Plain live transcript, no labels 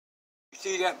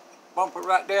see that bumper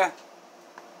right there?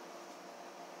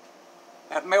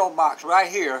 That mailbox right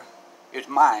here is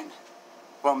mine.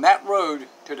 From that road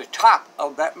to the top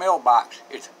of that mailbox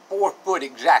is 4 foot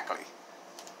exactly.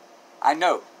 I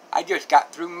know, I just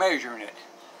got through measuring it.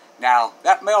 Now,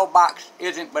 that mailbox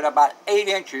isn't but about 8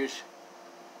 inches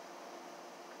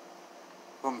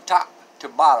from top to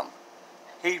bottom.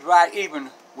 He's right even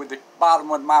with the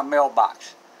bottom of my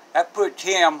mailbox. That puts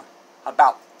him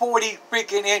about 40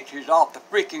 freaking inches off the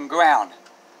freaking ground.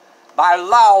 By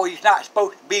law, he's not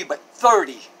supposed to be but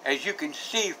 30, as you can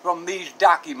see from these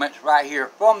documents right here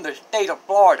from the state of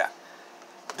Florida.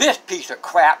 This piece of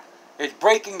crap is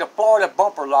breaking the Florida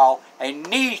bumper law and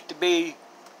needs to be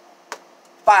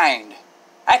fined.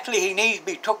 Actually, he needs to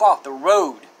be took off the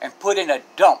road and put in a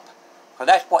dump, because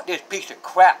that's what this piece of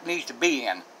crap needs to be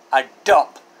in, a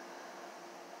dump.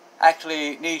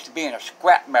 Actually, it needs to be in a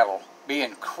scrap metal,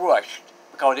 being crushed,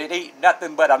 because it ain't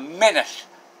nothing but a menace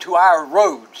to our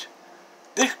roads.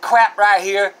 This crap right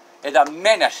here is a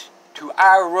menace to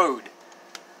our road.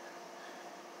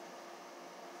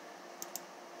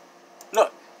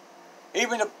 Look,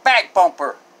 even the back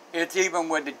bumper is even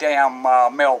with the damn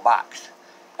mailbox.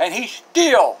 And he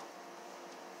still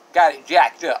got it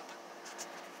jacked up.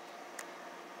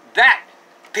 That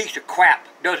piece of crap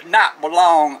does not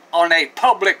belong on a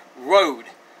public road.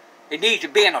 It needs to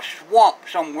be in a swamp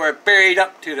somewhere, buried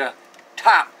up to the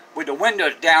top with the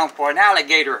windows down for an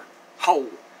alligator hole.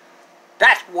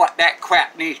 That's what that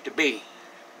crap needs to be.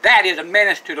 That is a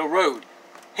menace to the road.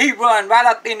 He run right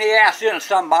up in the ass of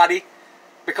somebody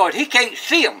because he can't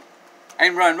see them,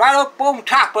 and run right up on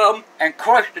top of them and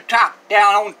crush the top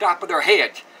down on top of their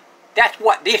heads. That's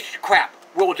what this crap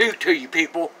will do to you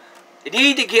people. You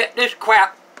need to get this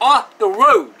crap off the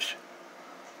roads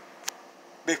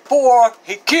before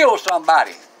he kills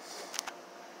somebody.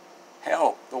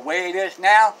 Hell, the way it is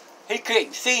now, he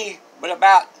couldn't see but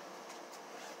about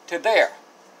to there,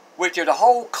 which is a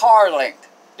whole car length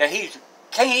that he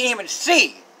can't even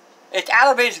see. It's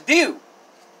out of his view.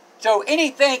 So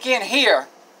anything in here,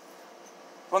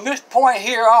 from this point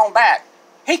here on back,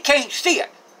 he can't see it.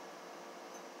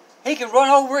 He can run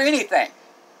over anything.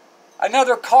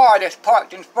 Another car that's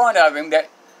parked in front of him that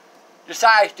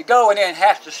decides to go and then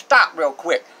has to stop real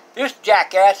quick. This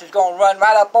jackass is going to run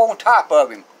right up on top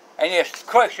of him and just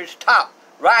crush his top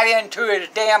right into his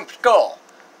damn skull.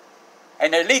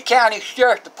 And the Lee County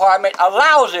Sheriff's Department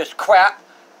allows this crap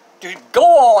to go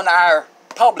on our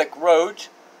public roads.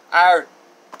 Our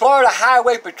Florida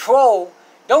Highway Patrol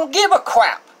don't give a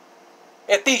crap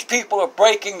if these people are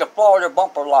breaking the Florida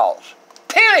bumper laws.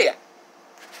 Period.